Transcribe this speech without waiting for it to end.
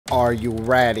Are you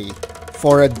ready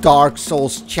for a Dark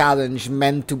Souls challenge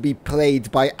meant to be played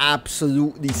by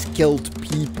absolutely skilled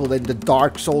people in the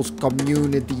Dark Souls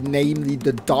community, namely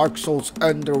the Dark Souls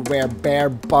Underwear Bare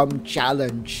Bum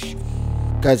Challenge?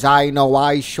 Cause I know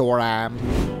I sure am.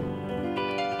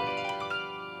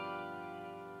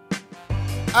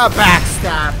 A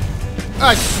backstab,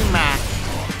 a smack,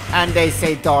 and they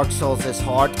say Dark Souls is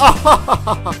hard.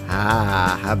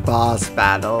 A boss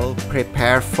battle.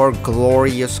 Prepare for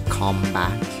glorious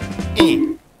combat.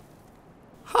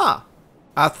 Huh.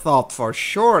 I thought for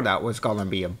sure that was gonna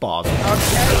be a boss. Okay,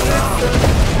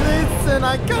 listen,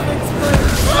 I can't explain.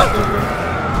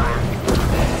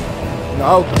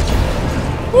 No.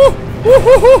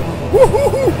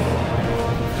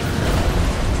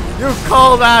 You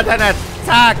call that an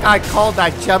attack? I call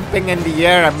that jumping in the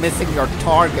air and missing your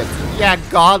target. Yeah,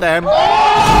 got him.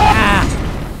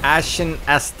 Ashen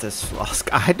Estus Flask.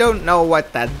 I don't know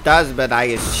what that does, but I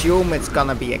assume it's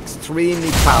gonna be extremely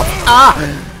powerful.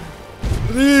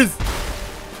 Please!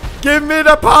 Give me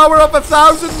the power of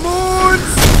 1,000 moons!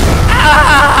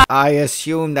 I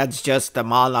assume that's just the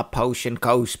Mala Potion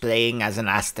cosplaying as an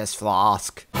Estus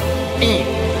Flask.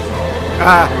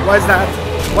 What's that?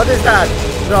 What is that?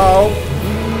 No.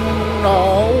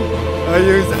 No. Are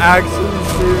you actually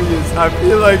serious? I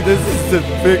feel like this is the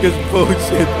biggest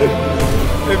bullshit.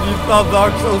 If you thought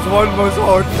Dark Souls 1 was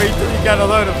hard, wait till you get a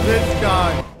load of this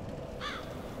guy.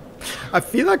 I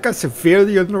feel like I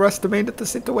severely underestimated the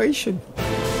situation.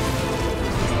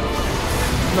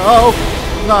 No.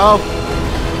 No.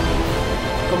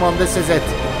 Come on, this is it.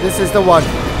 This is the one.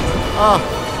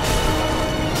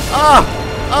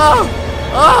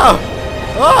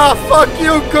 Fuck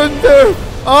you, Gundyr!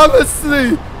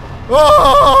 Honestly!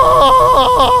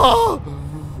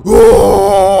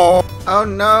 Oh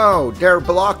no, they're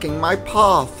blocking my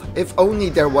path. If only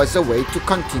there was a way to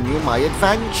continue my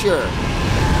adventure.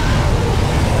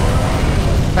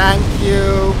 Thank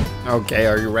you. Okay,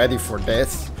 are you ready for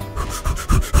this?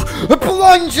 A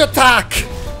plunge attack!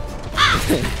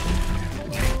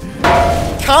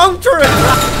 Counter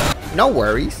attack! No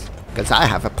worries, because I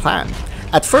have a plan.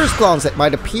 At first glance, it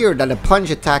might appear that a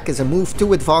plunge attack is a move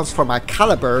too advanced for my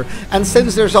caliber, and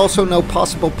since there's also no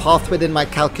possible path within my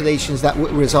calculations that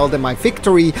would result in my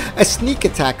victory, a sneak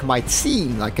attack might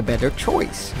seem like a better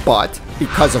choice. But,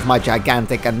 because of my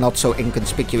gigantic and not so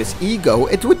inconspicuous ego,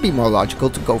 it would be more logical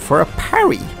to go for a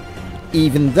parry.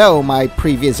 Even though my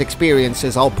previous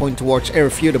experiences all point towards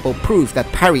irrefutable proof that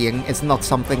parrying is not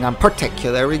something I'm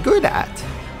particularly good at.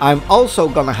 I'm also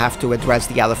gonna have to address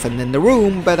the elephant in the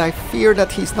room, but I fear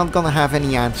that he's not gonna have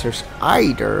any answers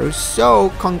either.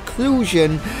 So,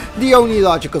 conclusion, the only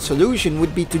logical solution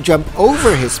would be to jump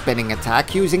over his spinning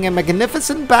attack using a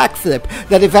magnificent backflip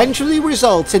that eventually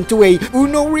results into a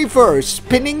Uno reverse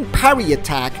spinning parry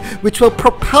attack, which will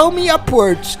propel me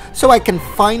upwards so I can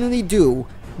finally do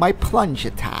my plunge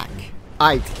attack.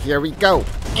 Alright, here we go.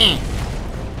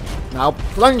 Now,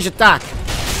 plunge attack.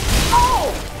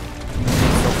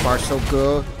 Far so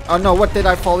good. Oh no, what did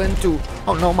I fall into?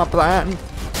 Oh no, my plan.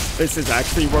 This is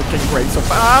actually working great so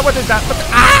far. What is that?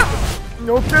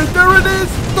 Okay, there it is!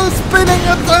 The spinning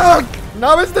attack!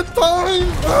 Now is the time!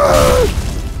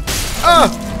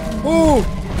 Ooh!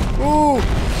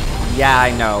 Yeah,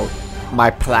 I know. My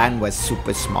plan was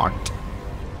super smart.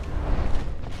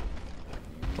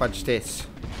 Watch this.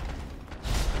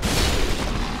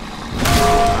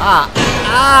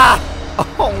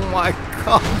 Oh my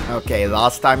god. Okay,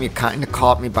 last time you kinda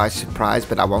caught me by surprise,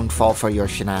 but I won't fall for your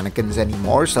shenanigans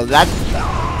anymore, so let's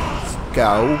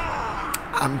go.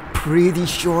 I'm pretty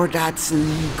sure that's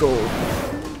legal.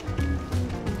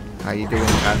 How you doing,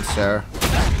 man, sir?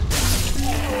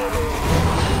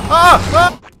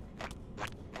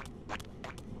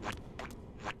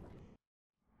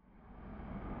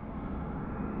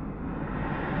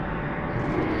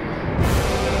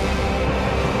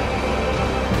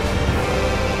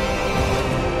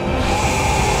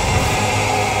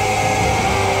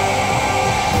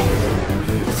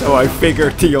 So I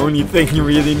figured the only thing you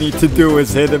really need to do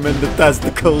is hit him in the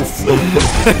testicles.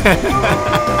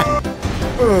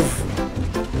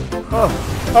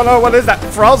 Oh no, what is that?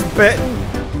 Frostbitten?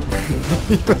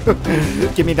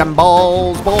 Give me them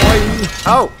balls, boy.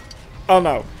 Oh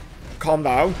no. Calm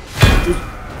down.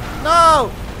 No!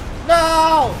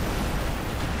 No!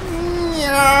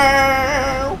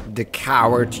 The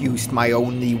coward used my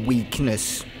only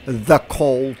weakness, the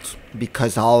cold,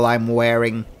 because all I'm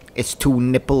wearing is 2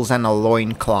 nipples and a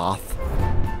loincloth.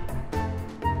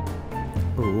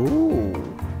 Ooh.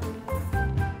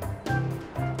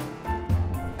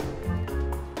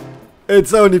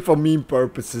 It's only for meme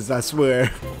purposes, I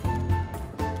swear.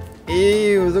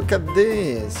 Ew, look at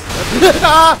this.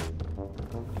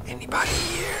 Anybody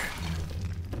here?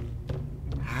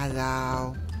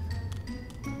 Hello?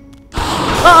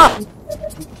 Ah!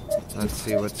 Let's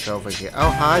see what's over here. Oh,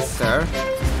 hi, sir.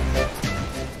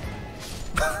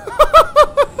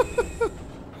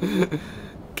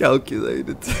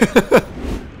 Calculated.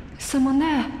 Someone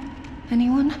there?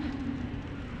 Anyone?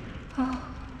 Oh,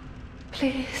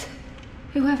 please.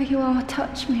 Whoever you are,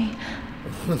 touch me.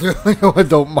 I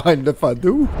don't mind if I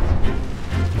do.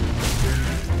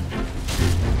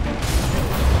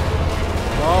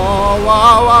 Oh,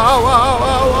 wow, wow, wow,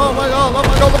 wow, oh my god, oh my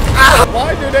god. Ah!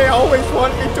 Why do they always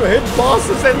want me to hit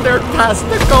bosses in their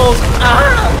testicles?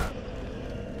 Ah!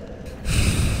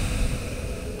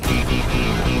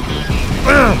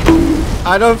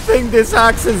 I don't think this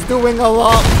axe is doing a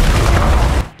lot.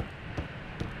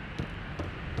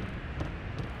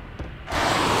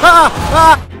 Ah!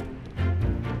 Ah!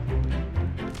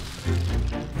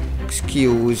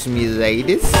 Excuse me,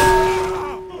 ladies.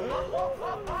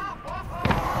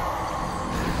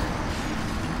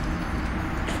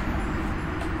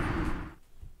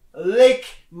 Lick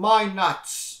my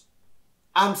nuts.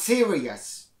 I'm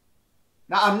serious.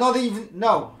 Now, I'm not even...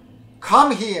 No.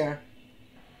 Come here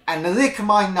and lick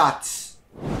my nuts.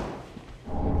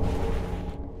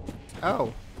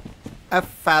 Oh. A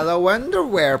fellow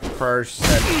underwear person.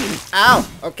 Ow!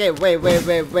 Okay, wait.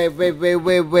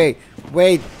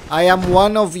 Wait, I am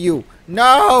one of you.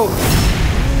 No!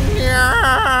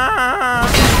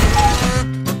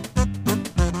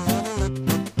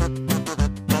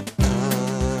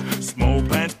 Small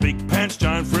pants, big pants,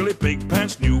 giant frilly big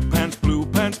pants, new pants, blue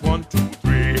pants, 1, 2,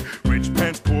 3. Rich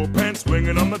pants, poor pants,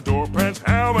 swinging on the door pants.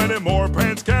 How many more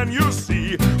pants can you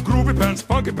see? Groovy pants,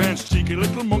 funky pants, cheeky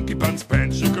little monkey pants,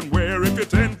 pants you